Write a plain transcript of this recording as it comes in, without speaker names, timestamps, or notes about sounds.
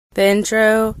The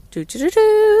intro.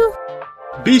 Do-do-do-do.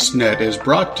 BeastNet is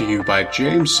brought to you by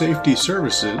James Safety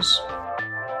Services.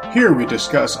 Here we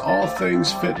discuss all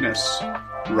things fitness,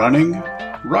 running,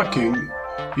 rucking,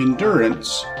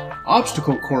 endurance,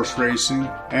 obstacle course racing,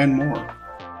 and more.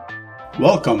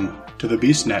 Welcome to the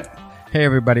BeastNet. Hey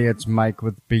everybody, it's Mike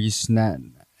with BeastNet,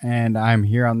 and I'm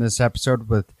here on this episode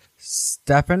with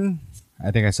Stefan. I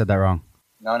think I said that wrong.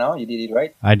 No, you did it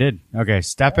right. I did. Okay,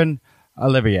 Stefan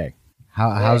Olivier.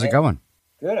 How's it going?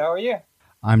 Good, how are you?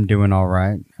 I'm doing all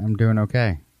right. I'm doing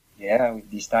okay. Yeah,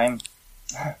 with this time.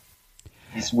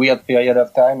 This weird period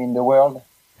of time in the world.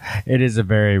 It is a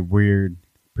very weird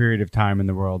period of time in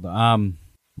the world.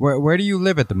 Where do you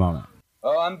live at the moment?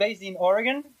 Oh, I'm based in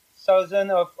Oregon,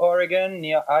 southern of Oregon,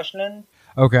 near Ashland.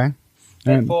 Okay.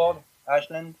 Bedford,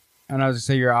 Ashland. And I was going to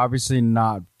say, you're obviously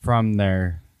not from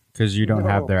there because you don't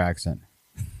have their accent.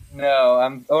 No,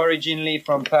 I'm originally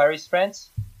from Paris, France.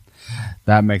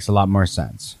 That makes a lot more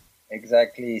sense.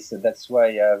 Exactly, so that's why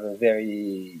I have a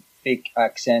very thick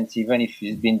accent. Even if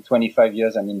it's been 25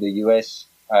 years I'm in the US,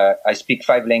 I speak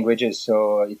 5 languages,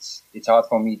 so it's hard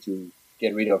for me to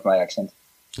get rid of my accent.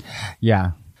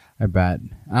 Yeah, I bet.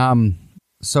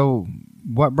 So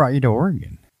what brought you to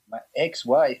Oregon? My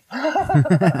ex-wife.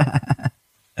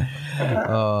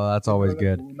 Oh, that's always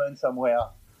good. A woman somewhere.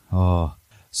 Oh,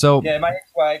 so yeah, my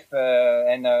ex-wife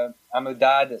and I'm a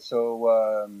dad,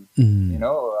 so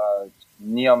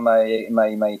near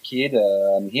my kid,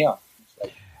 I'm here.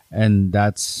 And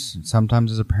that's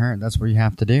sometimes as a parent, that's what you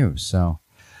have to do. So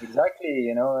exactly,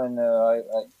 and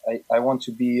I want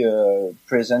to be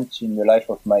present in the life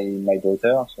of my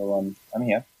daughter, so I'm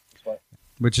here.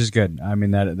 Which is good. I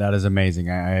mean that is amazing.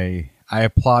 I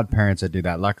applaud parents that do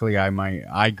that. Luckily,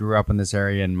 I grew up in this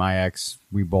area, and my ex,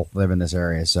 we both live in this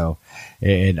area, so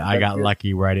I got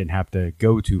lucky where I didn't have to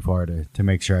go too far to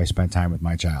make sure I spent time with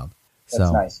my child.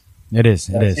 That's nice. It is.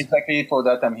 It is exactly for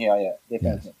that I'm here. Yeah,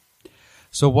 definitely. Yes.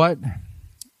 So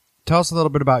tell us a little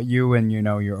bit about you and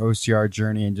your OCR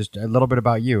journey, and just a little bit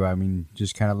about you. I mean,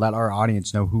 just kind of let our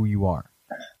audience know who you are.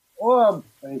 Well,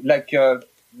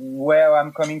 where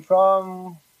I'm coming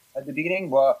from at the beginning.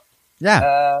 Well,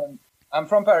 yeah. I'm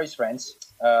from Paris, France.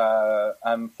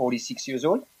 I'm 46 years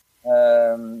old.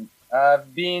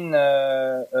 I've been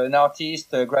an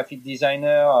artist, a graphic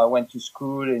designer. I went to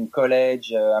school in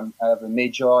college. I have a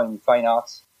major in fine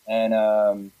arts. And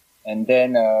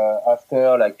then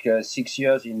after 6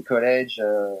 years in college,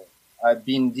 I've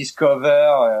been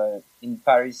discovered in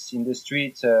Paris in the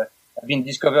street. I've been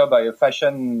discovered by a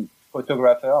famous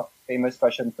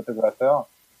fashion photographer,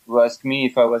 who asked me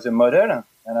if I was a model.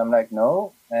 And I'm like,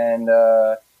 no. And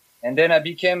then I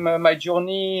became my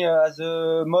journey as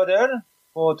a model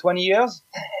for 20 years.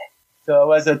 So I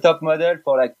was a top model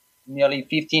for nearly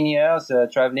 15 years,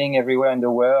 traveling everywhere in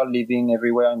the world, living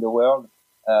everywhere in the world.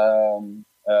 In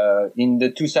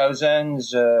the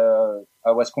 2000s,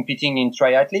 I was competing in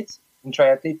triathlon. I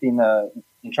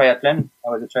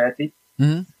was a triathlete.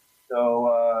 Mm-hmm. So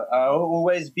I've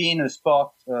always been a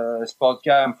sport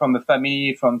guy. I'm from a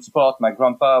family from sport. My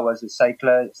grandpa was a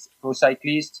pro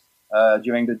cyclist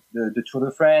during the Tour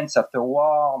de France. After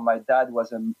war, my dad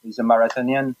is a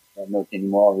marathonian. Not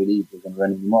anymore, really. He doesn't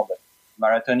run anymore, but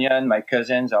marathonian. My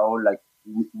cousins are all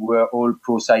were all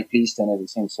pro cyclists and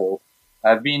everything. So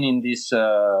I've been in this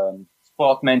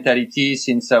sport mentality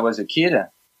since I was a kid,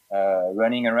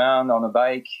 running around on a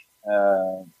bike.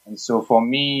 And so for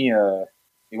me,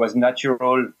 it was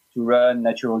natural to run,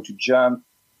 natural to jump.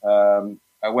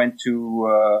 I went to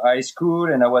high school,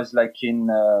 and I was in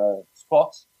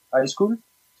sports high school.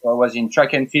 So I was in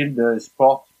track and field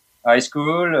sport high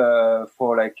school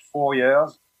for 4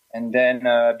 years, and then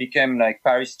became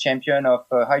Paris champion of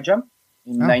high jump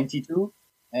in '92.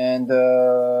 And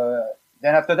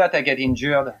then after that, I get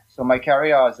injured. So my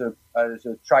career as a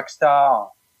track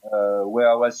star, where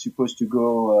I was supposed to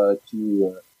go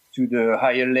to the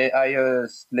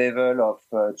highest level of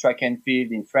track and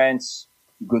field in France,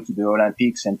 to go to the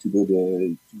Olympics and to go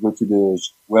to the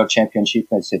World Championship,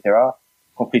 etc.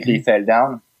 Completely fell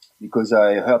down because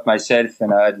I hurt myself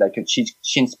and I had a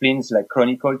shin splints,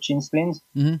 chronic shin splints.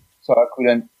 Mm-hmm. So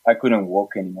I couldn't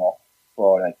walk anymore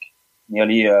for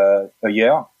nearly a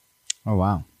year. Oh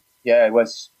wow! Yeah, it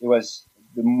was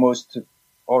the most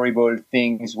horrible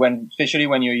things especially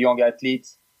when you're a young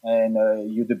athlete and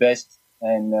you're the best.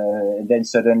 And then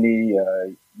suddenly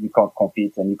you can't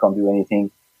compete and you can't do anything.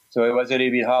 So it was a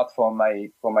little bit hard for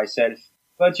myself.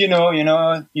 But you're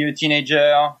a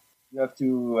teenager. You have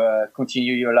to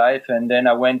continue your life. And then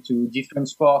I went to different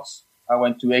sports. I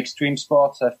went to extreme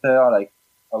sports after. I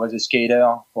was a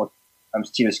skater. I'm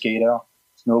still a skater.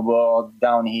 Snowboard,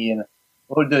 downhill,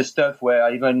 all the stuff where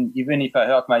even if I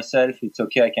hurt myself, it's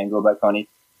okay. I can go back on it.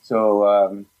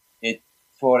 So, it,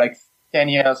 for like 10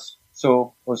 years, I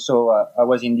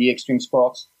was in the extreme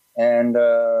sports, and,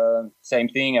 same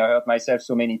thing. I hurt myself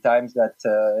so many times that,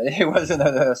 it was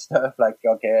another stuff like,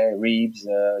 okay, ribs,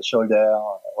 shoulder,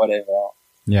 whatever.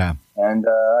 Yeah. And,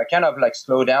 I kind of like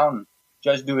slow down,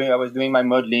 I was doing my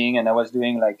modeling, and I was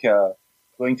doing like,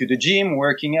 going to the gym,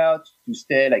 working out to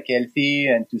stay like healthy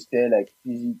and to stay like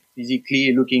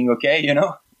physically looking okay, you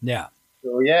know? Yeah.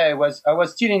 So yeah, I was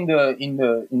still in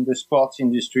the sports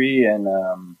industry, and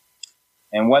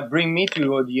what bring me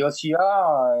to the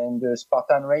OCR and the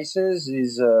Spartan races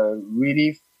is,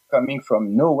 really coming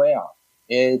from nowhere.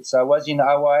 I was in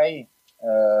Hawaii,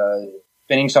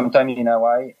 spending some time in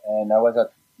Hawaii, and I was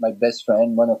at one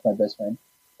of my best friends.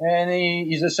 And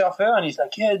he's a surfer, and he's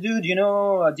like, yeah, dude, you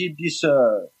know, I did this,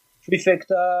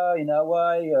 trifecta in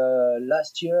Hawaii,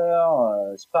 last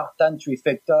year, Spartan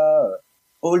trifecta.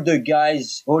 All the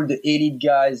elite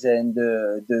guys and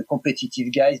the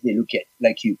competitive guys, they look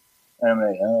like you. And I'm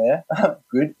like, oh yeah,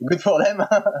 good for them.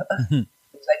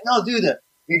 It's like, no, dude,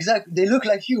 exactly. They look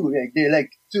like you. Like, they're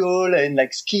like tall and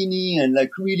like skinny and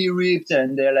like really ripped,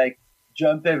 and they're like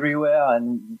jump everywhere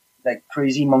and like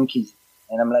crazy monkeys.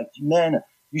 And I'm like, man,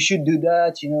 you should do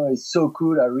that. You know, it's so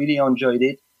cool. I really enjoyed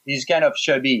it. He's kind of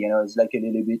chubby, you know, it's like a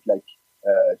little bit like,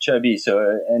 chubby. So,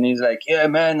 and he's like, yeah,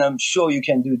 man, I'm sure you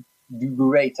can do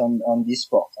great on this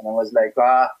sport. And I was like,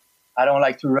 I don't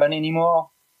like to run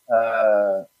anymore.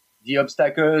 The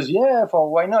obstacles, yeah,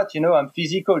 why not? You know, I'm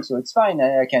physical, so it's fine.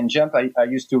 I can jump. I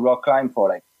used to rock climb for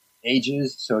like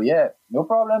ages. So yeah, no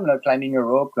problem. Like climbing a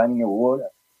rope, climbing a wall,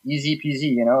 easy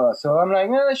peasy, you know. So I'm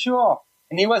like, yeah, sure.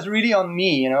 And he was really on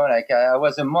me, you know, like I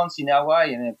was a month in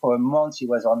Hawaii, and for a month he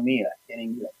was on me, like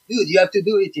telling me, like, dude, you have to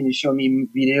do it. And he showed me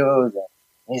videos.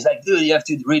 And he's like, dude, you have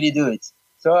to really do it.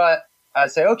 So I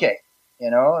say, okay, you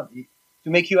know, to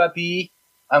make you happy,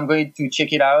 I'm going to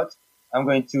check it out. I'm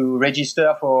going to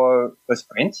register for a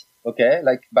sprint, okay,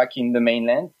 like back in the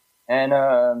mainland, and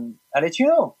I'll let you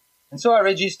know. And so I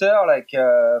register like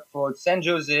for San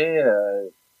Jose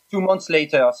 2 months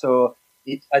later. So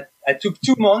I took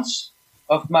 2 months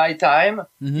of my time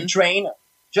to train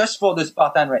just for the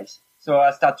Spartan race. So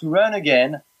I start to run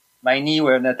again. My knee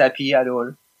were not happy at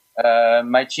all.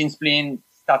 My chin spleen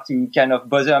start to kind of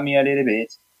bother me a little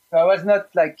bit. So I was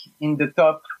not like in the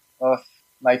top of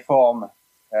my form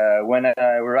when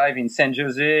I arrived in San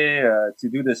Jose to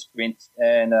do the sprint,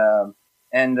 and I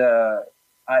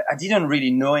didn't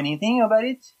really know anything about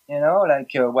it, you know,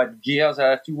 like what gears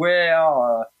I have to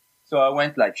wear. So I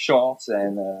went like shorts,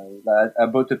 and I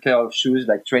bought a pair of shoes,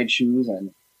 like trail shoes,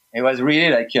 and it was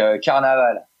really like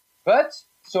carnival. But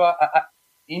so I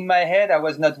in my head, I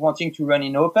was not wanting to run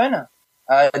in open.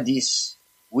 I had this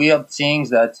weird things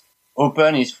that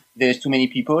open is there's too many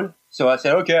people. So I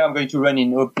said, okay, I'm going to run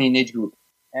in opening age group.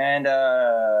 And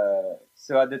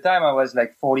so at the time I was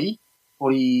like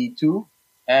 42,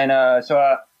 and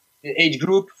the age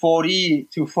group 40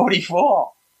 to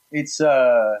 44, it's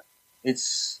a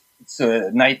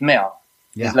nightmare.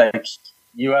 Yeah. It's like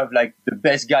you have like the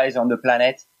best guys on the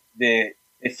planet. They're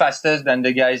faster than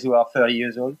the guys who are 30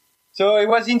 years old. So it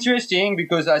was interesting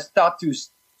because I start to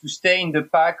stay in the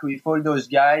pack with all those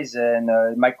guys, and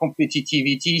my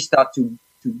competitivity start to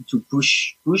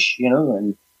push, you know,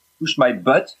 and push my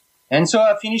butt. And so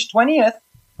I finished 20th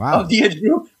of the age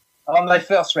group on my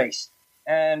first race.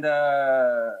 And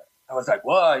I was like,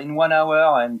 wow, in 1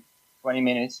 hour and 20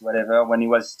 minutes, whatever, when it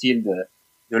was still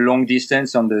the long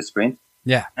distance on the sprint.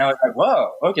 Yeah. And I was like,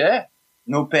 wow, okay.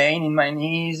 No pain in my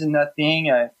knees, nothing.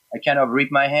 I kind of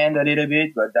ripped my hand a little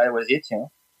bit, but that was it, you know.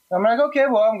 So I'm like, okay,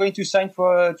 well, I'm going to sign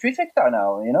for a trifecta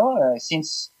now, you know,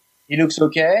 since it looks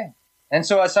okay. And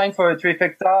so I signed for a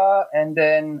trifecta, and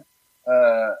then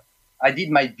I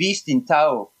did my beast in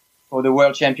Tao for the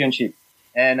World Championship.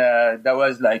 And that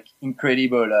was like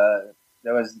incredible.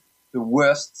 That was the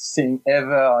worst thing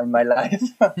ever in my life.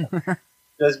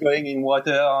 Just going in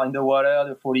the water,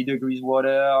 the 40 degrees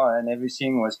water, and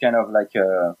everything was kind of like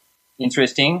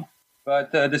interesting.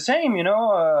 But the same, you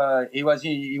know, it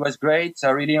was great. I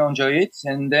really enjoyed it.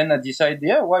 And then I decided,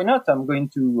 yeah, why not? I'm going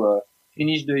to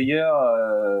finish the year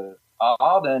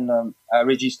hard, and I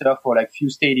registered for like few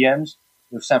stadiums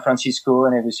with San Francisco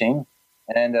and everything.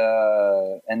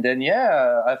 And then,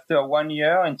 yeah, after 1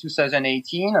 year in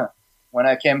 2018, when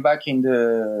I came back in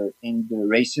the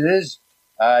races,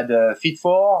 I had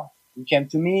Fit4 who came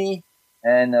to me,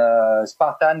 and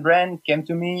Spartan brand came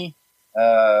to me,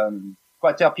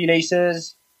 Quaterpie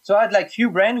Laces. So I had like few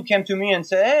brands who came to me and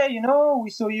said, hey, you know, we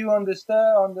saw you on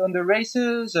the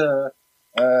races.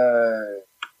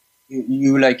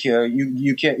 you like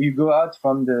you go out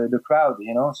from the crowd,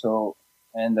 you know. So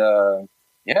and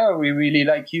yeah, we really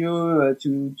like you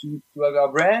to have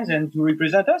our brands and to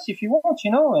represent us if you want,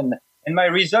 you know. And my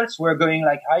results were going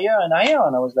like higher and higher,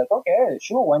 and I was like, okay,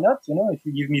 sure, why not? You know, if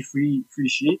you give me free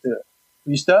shit,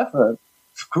 free stuff,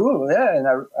 cool, yeah, and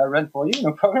I run for you,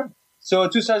 no problem. So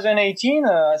 2018,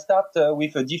 I start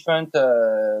with a different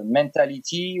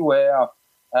mentality where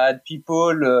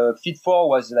people Fit4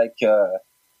 was like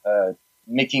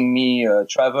making me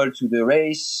travel to the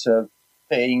race,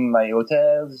 paying my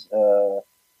hotels.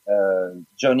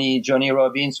 Johnny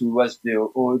Robbins, who was the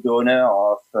old owner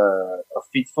of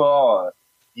Fit4,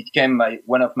 became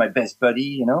one of my best buddy,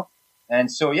 you know. And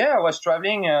so, yeah, I was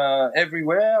traveling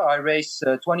everywhere. I raced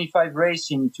 25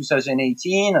 races in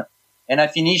 2018, and I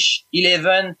finished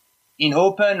 11 in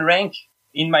open rank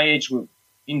in my age group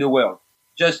in the world.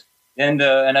 And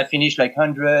I finished like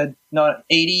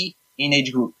 80 in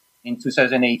age group in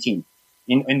 2018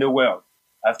 in the world.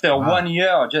 After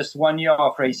Wow. just 1 year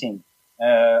of racing.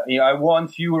 I won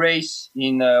few races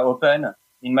in open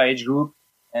in my age group,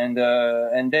 and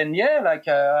then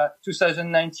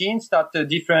 2019 started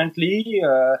differently.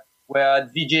 Where I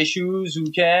had VJ Shoes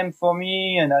who came for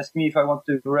me and asked me if I want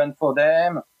to run for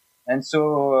them, and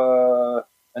so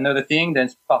another thing. Then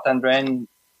Spartan brand,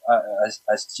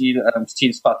 I'm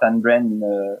still Spartan brand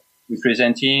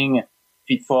representing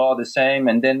Fit4 the same,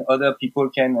 and then other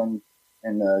people came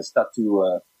and start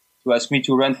to ask me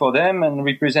to run for them and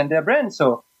represent their brand.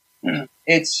 So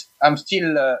I'm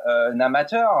still an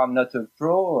amateur. I'm not a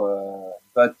pro,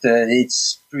 but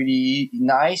it's pretty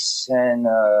nice and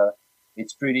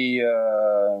it's pretty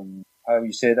how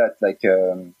you say that, like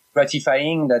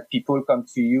gratifying that people come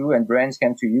to you and brands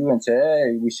come to you and say,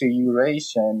 hey, we see you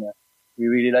race and we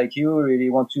really like you,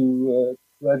 really want to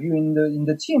have you in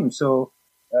the team. So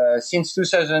since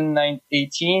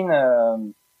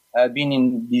 2018. I've been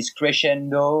in this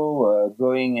crescendo,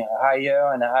 going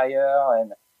higher and higher,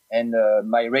 and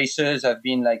my races have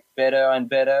been like better and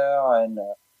better, and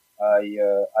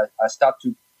I start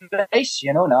to place,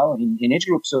 you know, now in age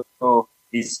group. So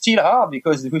it's still hard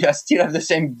because we are still have the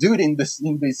same dude in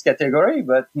this category,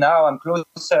 but now I'm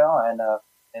closer, and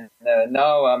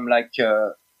now I'm like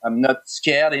I'm not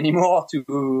scared anymore to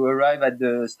arrive at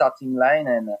the starting line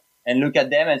and look at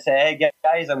them and say, hey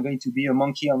guys, I'm going to be a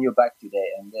monkey on your back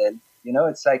today. And then, you know,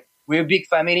 it's like we're a big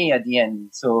family at the end.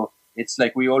 So it's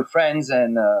like we're all friends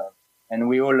and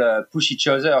we all push each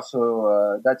other.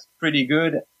 So that's pretty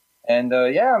good. And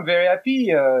yeah, I'm very happy.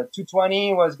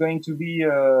 220 was going to be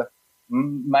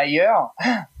my year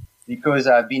because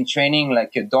I've been training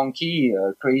like a donkey,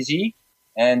 crazy.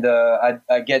 And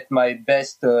I get my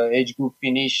best age group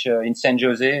finish in San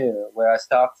Jose, where I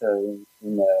start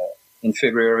in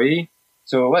February.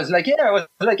 So I was like,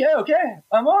 okay,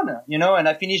 I'm on, you know, and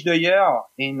I finished the year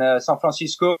in San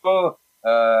Francisco.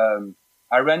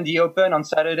 I ran the open on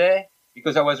Saturday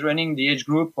because I was running the age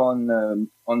group on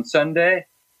Sunday,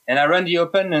 and I ran the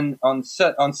open on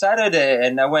Saturday,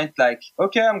 and I went like,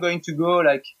 okay, I'm going to go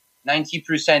like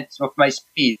 90% of my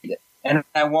speed. And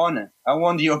I won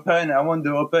the open. I won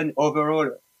the open overall.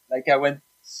 Like I went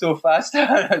so fast,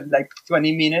 like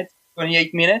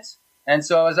 28 minutes. And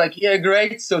so I was like, yeah,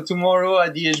 great. So tomorrow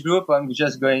at the age group, I'm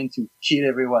just going to kill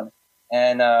everyone.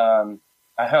 And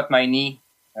I hurt my knee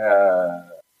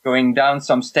going down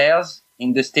some stairs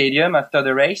in the stadium after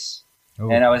the race.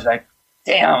 Oh. And I was like,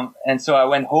 damn. And so I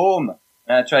went home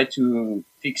and I tried to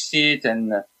fix it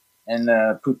and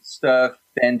put stuff,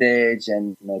 bandage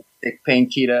and take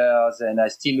painkillers. And I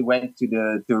still went to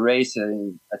the race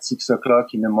at 6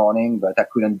 o'clock in the morning, but I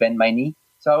couldn't bend my knee.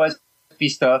 So I was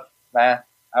pissed off.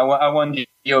 I won the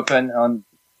open on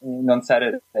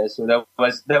Saturday. So that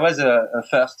was a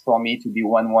first for me to be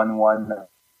 1-1-1.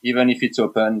 Even if it's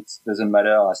open, it doesn't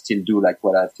matter. I still do like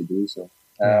what I have to do. So,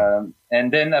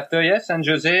 and then after, San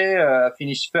Jose, I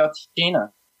finished 13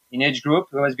 in age group.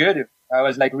 It was good. I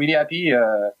was like really happy,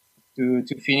 to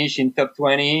finish in top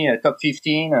 20, top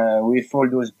 15, with all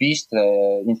those beasts,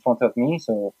 in front of me.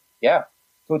 So, yeah.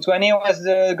 So 20 was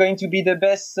going to be the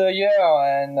best year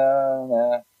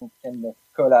and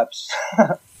collapse.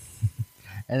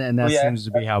 and that seems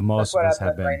to be how most of us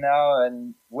have been right now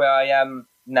and where I am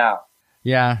now.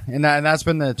 Yeah, and that's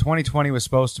been the 2020 was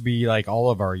supposed to be like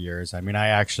all of our years. I mean,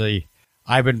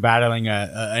 I've been battling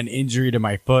an injury to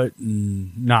my foot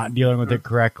and not dealing with it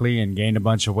correctly and gained a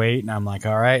bunch of weight. And I'm like,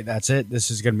 all right, that's it. This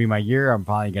is going to be my year. I'm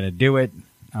probably going to do it.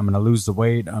 I'm going to lose the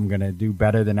weight. I'm going to do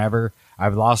better than ever.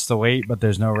 I've lost the weight, but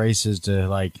there's no races to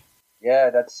like. Yeah,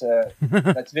 that's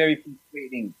very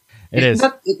frustrating. It is.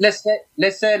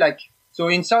 Let's say like, so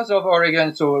in south of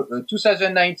Oregon, so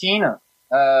 2019,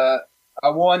 I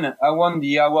won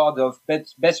the award of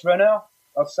best runner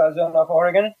of Southern of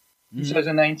Oregon,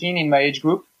 2019 in my age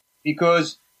group,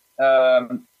 because,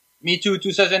 me too,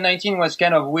 2019 was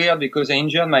kind of weird because I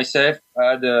injured myself.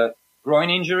 I had a groin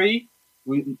injury,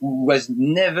 was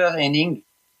never ending,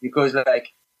 because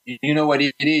like, you know what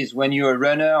it is when you're a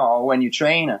runner or when you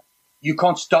train, you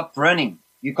can't stop running.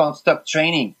 You can't stop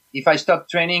training. If I stop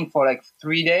training for like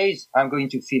 3 days, I'm going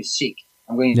to feel sick.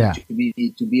 I'm going to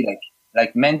be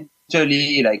like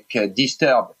mentally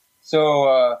disturbed.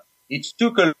 So, it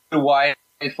took a while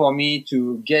for me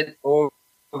to get over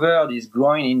this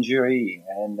groin injury.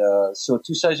 And, so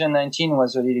 2019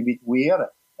 was a little bit weird.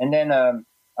 And then,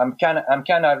 I'm kind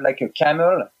of like a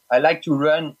camel. I like to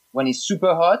run when it's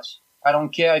super hot. I don't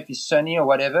care if it's sunny or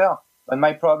whatever. But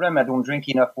my problem, I don't drink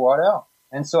enough water.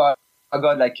 And so I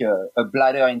got like a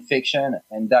bladder infection,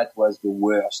 and that was the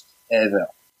worst ever.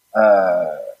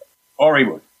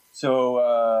 Horrible. So,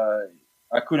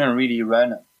 I couldn't really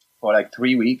run for like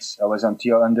 3 weeks. I was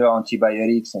under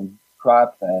antibiotics and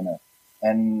crap.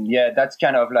 And yeah, that's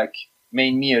kind of like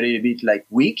made me a little bit like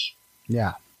weak.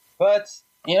 Yeah. But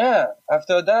yeah,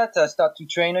 after that, I start to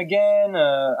train again.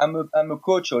 I'm a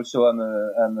coach also. I'm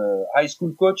a high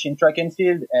school coach in track and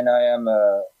field, and I am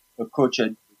a coach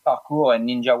at parkour and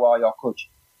Ninja Warrior coach.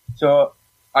 So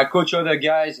I coach other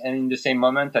guys, and in the same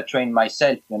moment, I train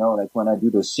myself, like when I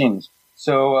do those things.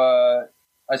 So,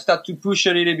 I start to push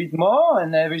a little bit more,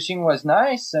 and everything was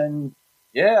nice. And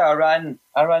yeah, I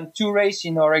ran 2 races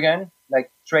in Oregon, like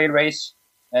trail race.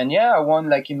 And yeah, I won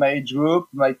like in my age group.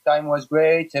 My time was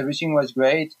great. Everything was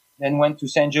great. Then went to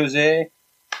San Jose.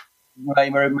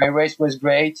 My race was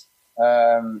great.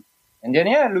 And then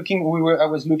yeah, I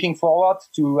was looking forward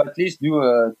to at least do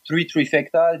a 3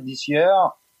 trifecta this year.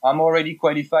 I'm already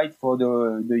qualified for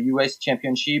the US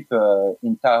championship,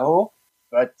 in Tahoe,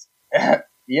 but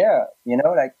yeah,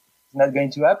 like it's not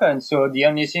going to happen. So the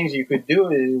only things you could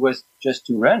do was just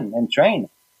to run and train.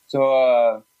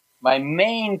 So, my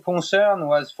main concern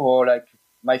was for like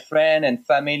my friend and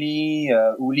family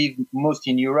who live most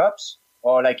in Europe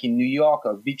or like in New York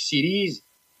or big cities,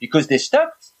 because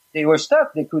they were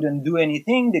stuck. They couldn't do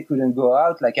anything. They couldn't go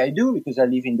out like I do, because I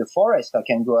live in the forest. I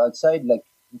can go outside, like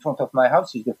in front of my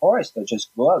house is the forest. I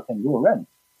just go out and go run.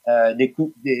 They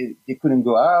couldn't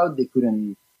go out. They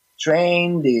couldn't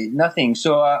train. Nothing.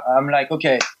 So I'm like,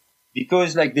 okay,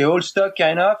 because like they're all stuck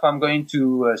kind of, I'm going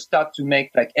to start to make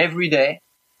like every day,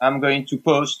 I'm going to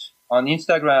post on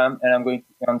Instagram, and I'm going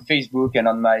to on Facebook and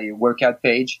on my workout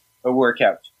page, a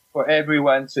workout for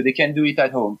everyone, so they can do it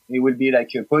at home. It will be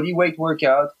like a body weight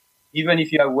workout. Even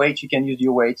if you have weight, you can use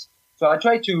your weights. So I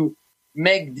try to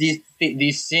make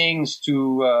these things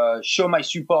to show my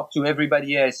support to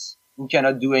everybody else who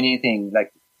cannot do anything,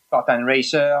 like Spartan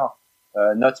Racer,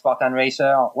 not Spartan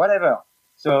Racer, whatever.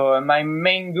 So my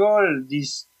main goal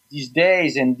these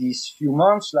days and these few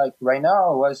months, like right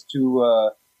now, was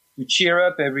to cheer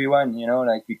up everyone,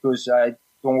 like, because I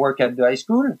don't work at the high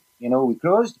school, we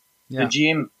closed. Yeah. The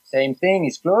gym, same thing,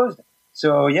 is closed.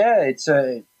 So yeah, it's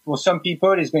for some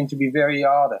people, it's going to be very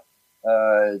hard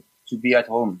to be at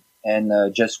home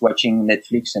and just watching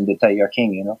Netflix and the Tiger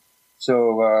King,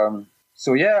 So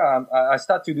yeah, I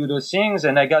start to do those things,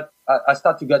 and I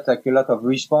start to get like a lot of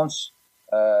response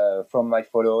from my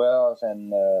followers and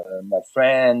my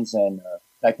friends, and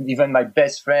like even my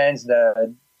best friends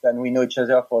that we know each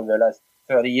other for the last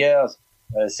 30 years,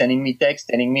 sending me texts,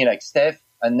 telling me like, Steph,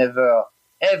 I never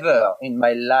ever in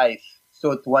my life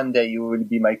thought one day you will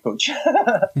be my coach.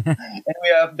 And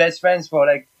we are best friends for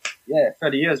like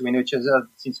 30 years. We know each other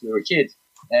since we were kids.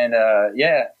 And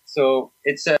so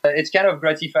it's kind of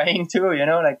gratifying too,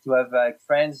 like to have like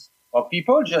friends or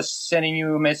people just sending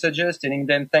you messages, telling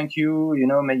them thank you,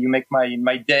 you make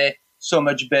my day so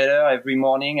much better. Every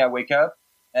morning I wake up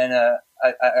and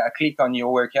I click on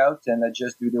your workout, and I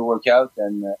just do the workout,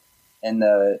 and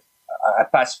I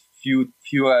pass few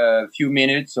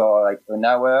minutes or like an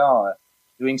hour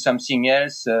doing something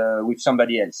else with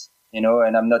somebody else, and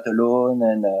I'm not alone,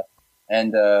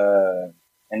 and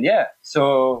yeah,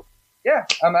 so yeah,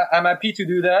 I'm happy to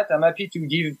do that. I'm happy to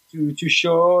give to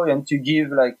show and to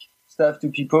give like stuff to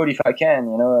people if I can,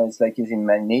 it's like it's in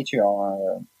my nature.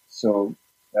 So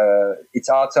it's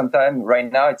hard sometimes. Right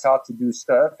now, it's hard to do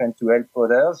stuff and to help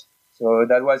others. So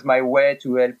that was my way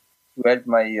to help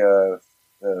my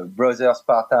brother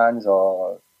Spartans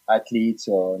or athletes,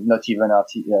 or not even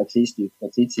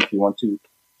athletes if you want to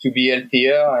be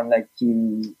healthier and like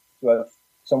to have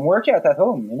some workout at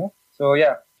home, So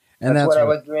yeah, and that's what I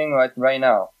was doing right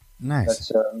now. Nice.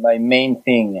 That's my main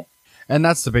thing. And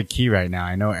that's the big key right now.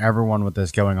 I know everyone with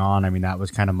this going on. I mean, that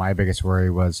was kind of my biggest worry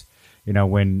was,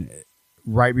 when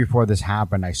right before this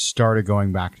happened, I started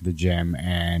going back to the gym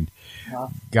and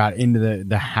got into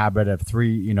the habit of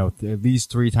at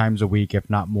least 3 times a week, if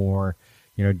not more,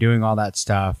 doing all that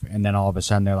stuff. And then all of a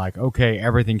sudden they're like, okay,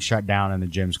 everything's shut down and the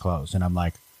gym's closed. And I'm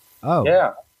like, oh,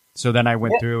 Yeah. So then I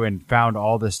went through and found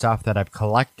all the stuff that I've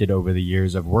collected over the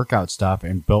years of workout stuff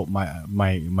and built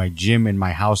my gym in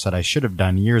my house that I should have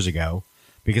done years ago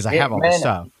because I have all the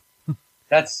stuff.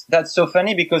 That's so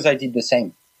funny because I did the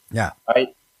same. Yeah.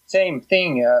 Same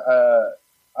thing.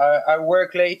 I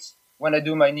work late when I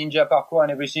do my ninja parkour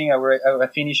and everything. I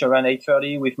finish around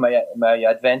 8:30 with my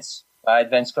advanced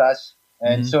class.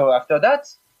 And so after that,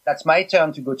 that's my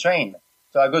turn to go train.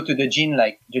 So I go to the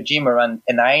gym around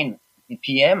 9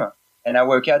 p.m. and I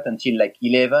work out until like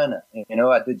 11,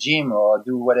 at the gym, or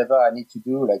do whatever I need to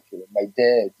do. Like my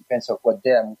day, it depends on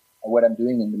what I'm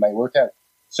doing in my workout.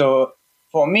 So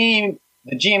for me,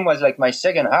 the gym was like my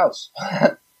second house,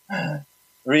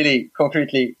 really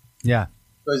concretely. Yeah.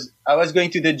 Because I was going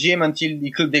to the gym until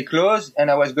they closed,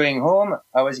 and I was going home,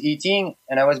 I was eating,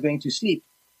 and I was going to sleep.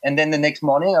 And then the next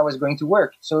morning I was going to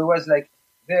work. So it was like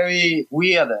very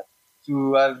weird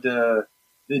to have the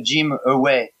gym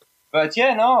away. But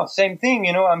yeah, no, same thing.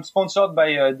 I'm sponsored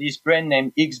by this brand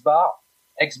named X-Bar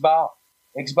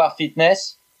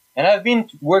Fitness. And I've been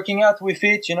working out with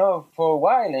it, for a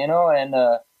while, and,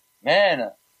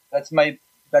 man, that's my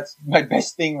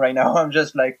best thing right now. I'm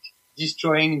just like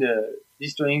destroying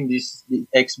this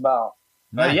X-Bar.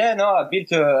 Nice. Yeah, no, I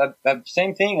built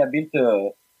same thing. I built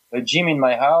a gym in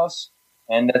my house,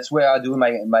 and that's where I do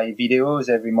my videos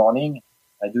every morning.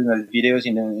 I do the videos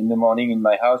in the morning in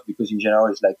my house because in general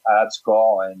it's like abs,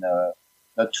 core, and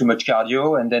not too much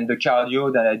cardio. And then the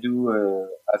cardio that I do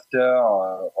after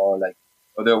or like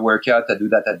other workout, I do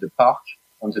that at the park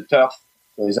on the turf.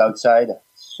 So it's outside.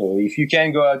 So if you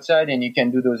can go outside and you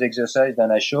can do those exercises, then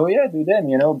I do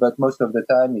them, but most of the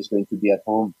time it's going to be at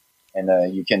home,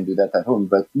 and you can do that at home.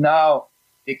 But now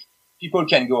people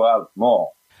can go out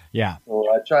more. Yeah. So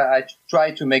I try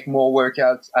to make more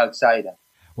workouts outside.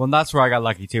 Well, and that's where I got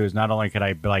lucky too. Is not only could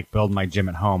I build my gym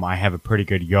at home, I have a pretty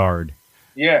good yard.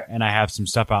 Yeah. And I have some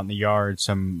stuff out in the yard,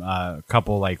 some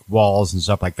couple like walls and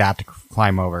stuff like that to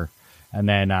climb over. And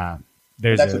then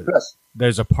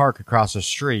there's a park across the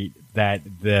street that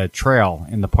the trail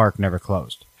in the park never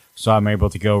closed. So I'm able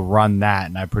to go run that,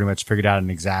 and I pretty much figured out an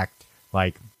exact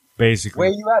basically Where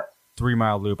you at?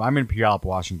 3-mile loop. I'm in Puyallup,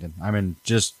 Washington. I'm in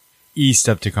just east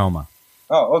of Tacoma.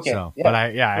 Oh, okay. So, yeah. But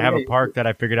I have a park that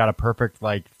I figured out a perfect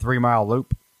 3-mile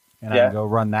loop, and I can go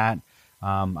run that.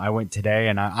 I went today,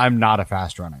 and I'm not a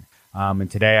fast runner. And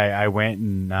today I went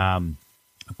and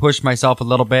pushed myself a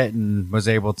little bit and was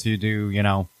able to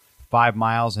do 5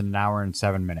 miles in an hour and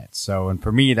 7 minutes. So, and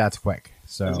for me that's quick.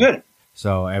 So That's good.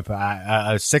 So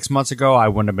if 6 months ago I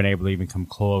wouldn't have been able to even come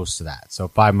close to that. So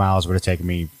 5 miles would have taken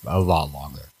me a lot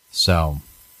longer. So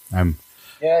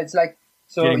it's like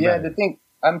so. Yeah, better. the thing.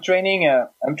 I'm training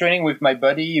with my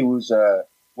buddy who's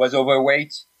was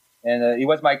overweight, and he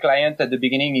was my client at the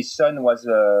beginning. His son was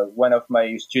one of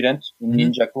my students in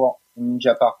ninja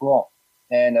parkour,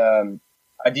 and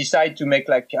I decided to make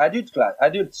like adult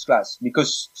class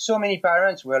because so many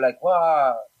parents were like,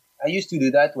 "Wow, I used to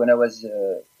do that when I was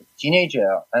a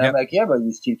teenager," and I'm like, "Yeah, but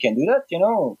you still can do that,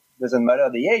 Doesn't matter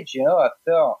the age,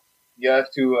 After you have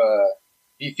to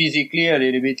be physically a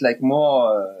little bit like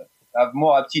more." Have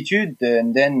more aptitude,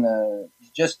 and then it's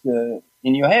just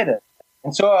in your head.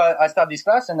 And so I start this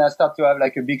class, and I start to have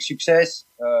like a big success.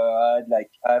 I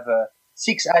have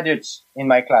 6 adults in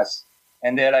my class,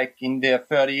 and they're like in their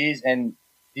 30s. And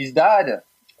his dad,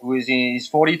 who is in his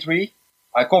 43,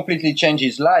 I completely changed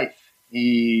his life.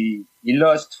 He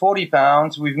lost 40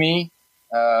 pounds with me.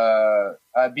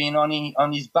 I've been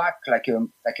on his back like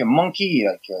a monkey,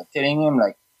 telling him,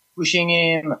 pushing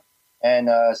him.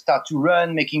 And start to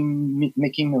run, making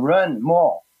him run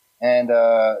more. And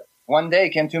one day he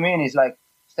came to me and he's like,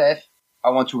 "Steph, I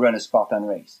want to run a Spartan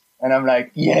race." And I'm like,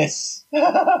 "Yes,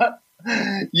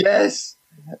 yes,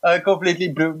 I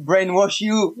completely brainwash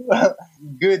you."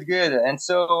 Good. And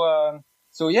so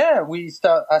yeah,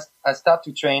 I start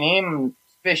to train him,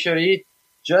 especially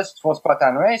just for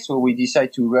Spartan race. So we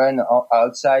decide to run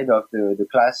outside of the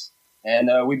class.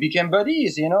 And we became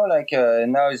buddies, now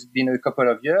it's been a couple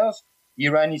of years. He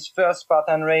ran his first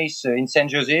Spartan race in San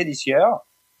Jose this year,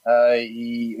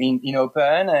 in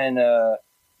open, and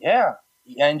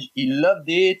and he loved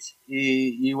it.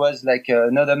 He was like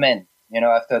another man,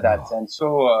 after that. Oh. And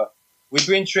so we've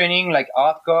been training like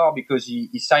hardcore because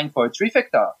he signed for a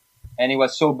trifecta, and he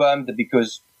was so bummed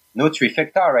because no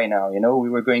trifecta right now. We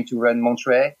were going to run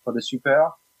Monterey for the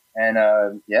super, and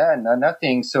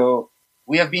nothing. So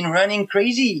we have been running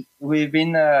crazy. We've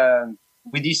been,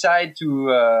 we decide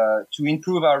to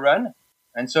improve our run.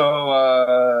 And so,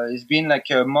 it's been like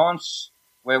a month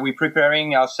where we're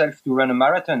preparing ourselves to run a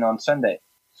marathon on Sunday.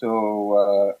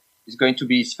 So, it's going to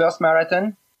be his first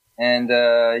marathon. And,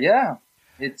 yeah,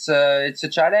 it's a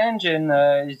challenge, and,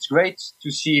 it's great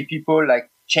to see people like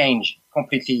change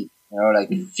completely, like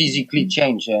physically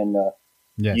change. And,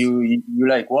 Yes. you're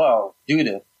like, wow,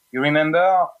 dude, you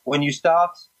remember when you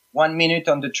start 1 minute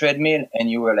on the treadmill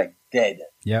and you were like dead.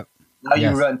 Yep. Now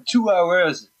Yes. you run 2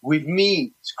 hours with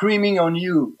me screaming on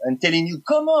you and telling you,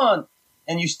 come on.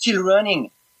 And you're still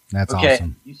running. That's Okay.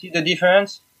 awesome. You see the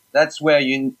difference? That's where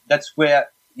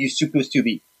you're supposed to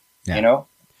be, Yeah.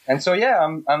 And so, yeah,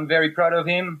 I'm very proud of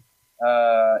him.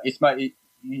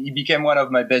 He became one of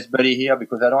my best buddy here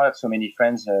because I don't have so many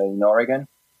friends in Oregon.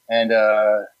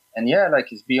 And yeah, like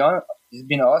it's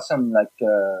been awesome. Like,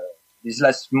 these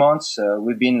last months,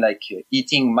 we've been like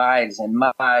eating miles and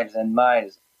miles and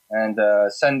miles. And,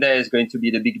 Sunday is going to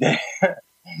be the big day.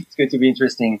 It's going to be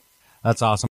interesting. That's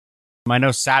awesome. I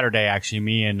know Saturday, actually,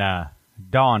 me and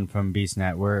Dawn from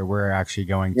BeastNet, we're actually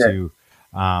going to.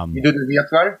 You do the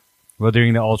virtual? We're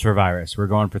doing the Ultra Virus. We're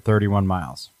going for 31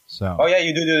 miles. So. Oh yeah,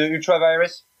 you do the ultra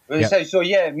virus. Yep. So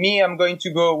yeah, I'm going to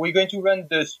go. We're going to run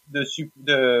the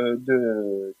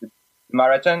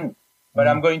marathon, but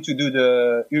I'm going to do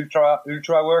the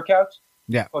ultra workout.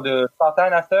 Yeah. For the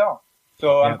Spartan after.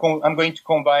 So Yep. I'm going to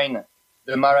combine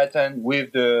the marathon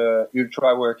with the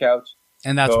ultra workout.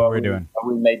 And that's So what we're doing. I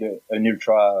will make an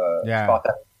ultra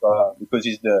Spartan because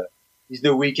it's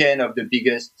the weekend of the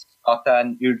biggest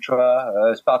Spartan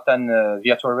Spartan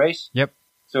virtual race. Yep.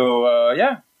 So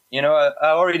yeah,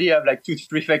 I already have like 2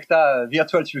 trifecta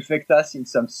virtual trifectas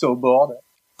since I'm so bored.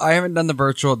 I haven't done the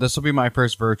virtual. This will be my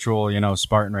first virtual,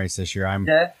 Spartan race this year. I've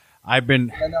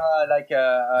been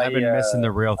I've been missing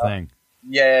the real thing.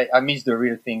 Yeah, I miss the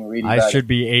real thing really I bad. should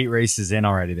be 8 races in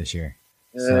already this year.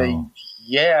 So.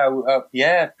 Yeah,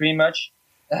 pretty much.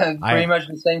 Pretty much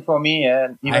the same for me.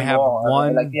 Even I have more.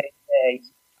 one. Yeah.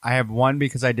 I have one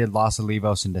because I did Los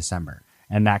Olivos in December,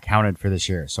 and that counted for this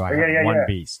year. So I have Yeah, one yeah.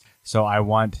 beast. So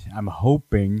I'm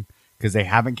hoping, because they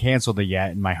haven't canceled it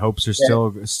yet, and my hopes are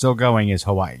still going, is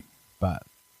Hawaii. But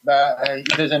it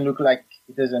doesn't look like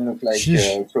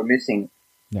Sheesh. promising.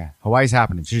 yeah, Hawaii's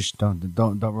happening. Just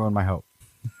don't ruin my hope.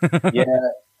 Yeah,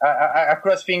 I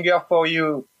cross finger for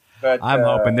you, but I'm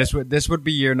hoping this would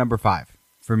be year number 5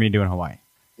 for me doing Hawaii.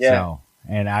 Yeah. So,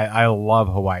 and I love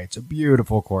Hawaii. It's a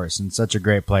beautiful course and such a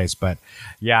great place. But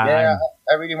yeah,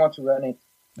 I really want to run it.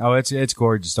 oh, it's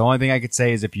gorgeous. The only thing I could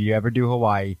say is if you ever do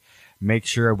Hawaii, make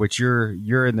sure, which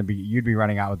you'd be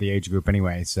running out with the age group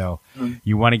anyway. So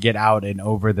you want to get out and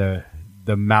over the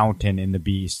mountain in the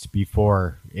Beast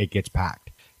before it gets packed.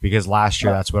 Because last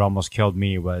year, that's what almost killed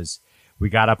me was we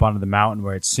got up onto the mountain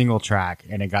where it's single track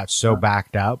and it got so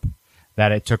backed up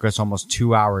that it took us almost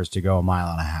 2 hours to go 1.5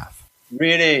 miles.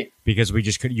 Really? Because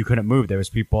you couldn't move. There was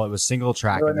people, it was single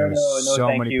track and there was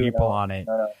so many people on it.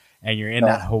 No. And you're in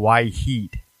that Hawaii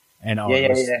heat. And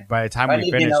by the time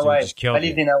we finished, it just killed I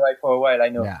lived in Hawaii for a while. I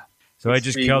know. Yeah. So it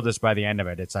just killed us by the end of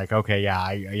it. It's like, okay,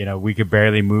 yeah, we could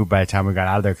barely move by the time we got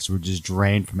out of there because we're just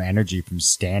drained from energy from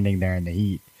standing there in the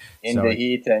heat. The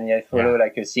heat, and follow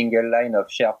like a single line of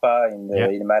Sherpa in the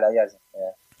Himalayas.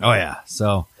 Yeah. Oh, yeah.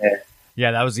 So,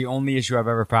 yeah, that was the only issue I've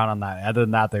ever found on that. Other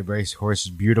than that, the race course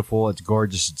is beautiful. It's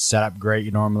gorgeous. It's set up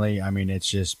great normally. I mean, it's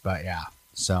just, but yeah.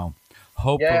 So,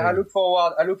 hopefully. Yeah, I look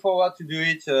forward to do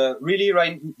it. Really,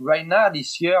 right now,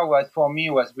 this year was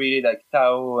really like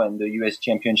Tao and the US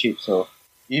Championship. So,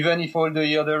 even if all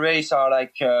the other races are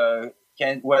like,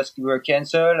 were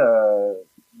canceled,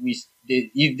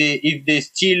 if they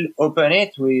still open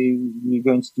it, we're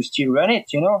going to still run it,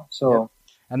 So,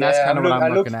 and that's kind of what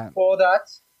I'm looking at. I look for that,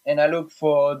 and I look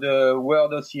for the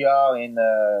World OCR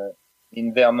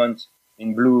in Vermont,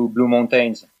 in Blue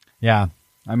Mountains. Yeah,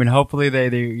 I mean, hopefully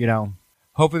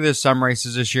hopefully there's some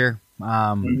races this year.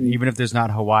 Even if there's not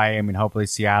Hawaii, I mean, hopefully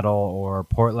Seattle or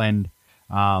Portland.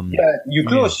 You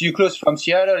close from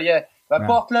Seattle, yeah. But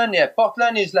Portland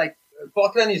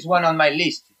is one on my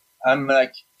list. I'm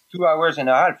like 2.5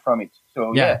 hours from it.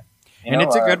 So yeah. And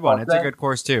it's a good one. It's a good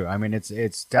course too. I mean, it's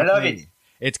definitely, I love it.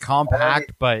 It's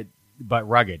compact, but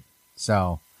rugged.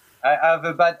 So I have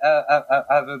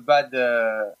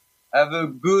a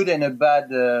good and a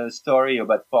bad story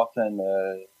about Portland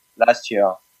last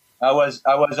year. I was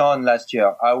on last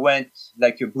year. I went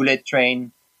like a bullet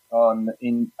train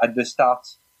at the start.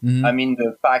 Mm-hmm. I'm in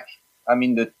the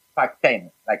pack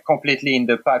 10, like completely in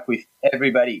the pack with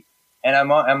everybody. And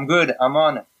I'm good. I'm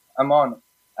on.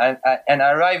 And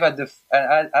I arrive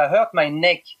I hurt my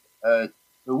neck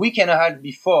a week and a half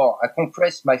before. I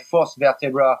compressed my fourth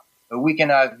vertebra a week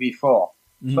and a half before.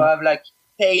 Mm-hmm. So I have like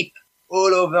tape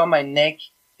all over my neck,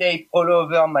 tape all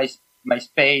over my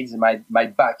spades, my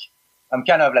back. I'm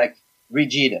kind of like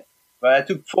rigid. But I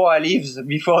took 4 leaves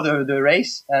before the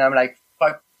race, and I'm like,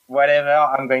 fuck, whatever,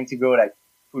 I'm going to go like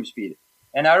full speed.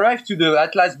 And I arrived to the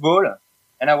Atlas Bowl,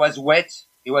 and I was wet.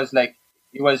 It was like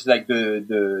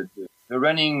the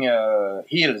running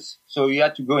hills, so you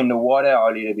had to go in the water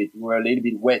a little bit. We were a little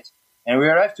bit wet, and we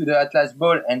arrived to the Atlas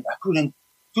Bowl, and I couldn't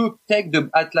take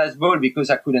the Atlas Bowl because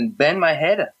I couldn't bend my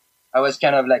head. I was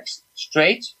kind of like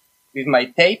straight with my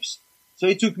tapes, so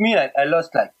it took me like I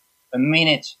lost like a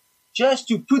minute just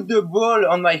to put the ball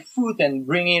on my foot and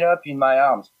bring it up in my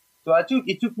arms. So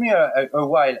it took me a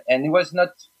while, and it was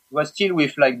still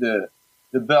with like the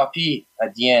burpee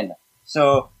at the end.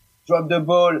 So drop the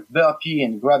ball, burpee,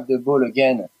 and grab the ball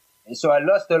again. And so I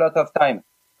lost a lot of time,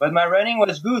 but my running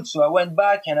was good. So I went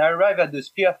back and I arrived at the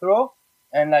spear throw,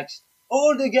 and like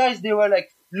all the guys, they were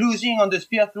like losing on the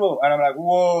spear throw, and I'm like,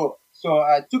 whoa. So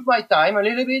I took my time a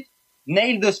little bit,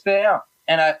 nailed the spear,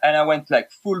 and I went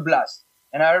like full blast.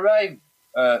 And I arrived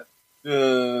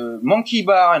the monkey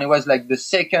bar, and it was like the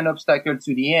second obstacle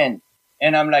to the end.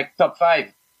 And I'm like top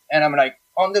 5, and I'm like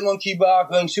on the monkey bar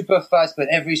going super fast, but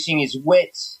everything is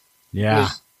wet. Yeah.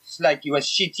 It was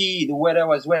shitty. The weather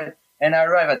was wet. And I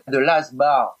arrived at the last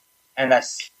bar, and I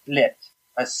slipped.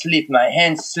 My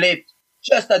hand slipped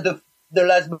just at the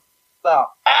last bar.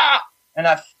 Ah! And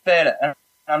I fell. And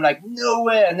I'm like, no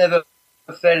way. I never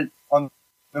fell on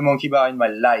the monkey bar in my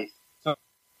life.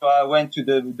 So I went to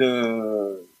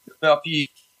the burpee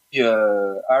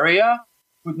area,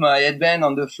 put my headband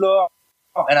on the floor,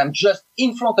 and I'm just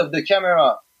in front of the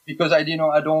camera because I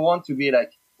don't want to be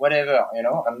like, whatever,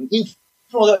 I'm in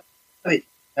front of it.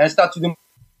 And I start to do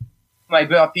my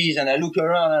burpees, and I look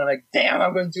around, and I'm like, damn,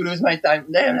 I'm going to lose my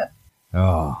time. Damn it.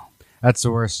 Oh, that's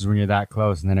the worst, is when you're that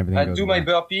close and then everything goes I do my away.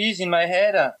 burpees in my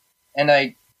head, and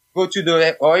I go to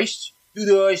the hoist, do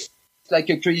the hoist like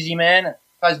a crazy man,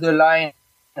 pass the line.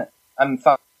 I'm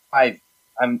 5.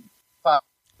 I'm 5.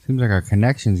 Seems like our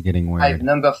connection's getting weird.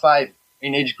 Number 5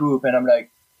 in each group, and I'm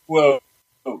like, whoa,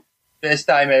 best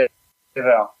time ever.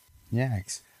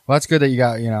 Yikes. Well, that's good that you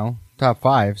got, top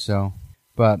 5, so.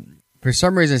 But for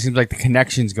some reason, it seems like the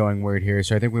connection's going weird here,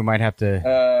 so I think we might have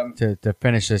to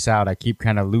finish this out. I keep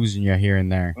kind of losing you here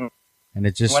and there. And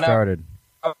it just started.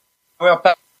 We're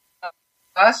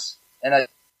pass, and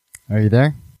Are you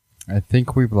there? I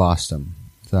think we've lost him.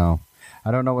 So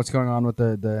I don't know what's going on with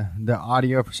the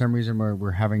audio. For some reason,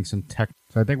 we're having some tech.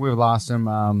 So I think we've lost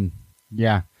him.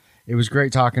 Yeah, it was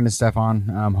great talking to Stefan.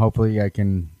 Hopefully I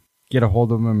can get a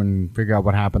hold of him and figure out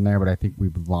what happened there, but I think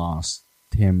we've lost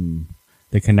him,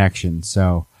 the connection.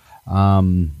 So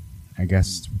I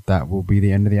guess that will be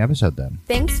the end of the episode then.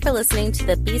 Thanks for listening to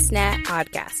the BeastNet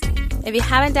podcast. If you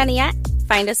haven't done it yet,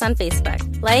 find us on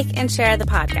Facebook, like and share the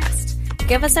podcast.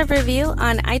 Give us a review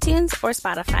on iTunes or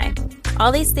Spotify.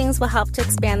 All these things will help to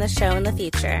expand the show in the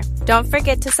future. Don't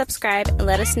forget to subscribe and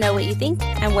let us know what you think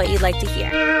and what you'd like to hear.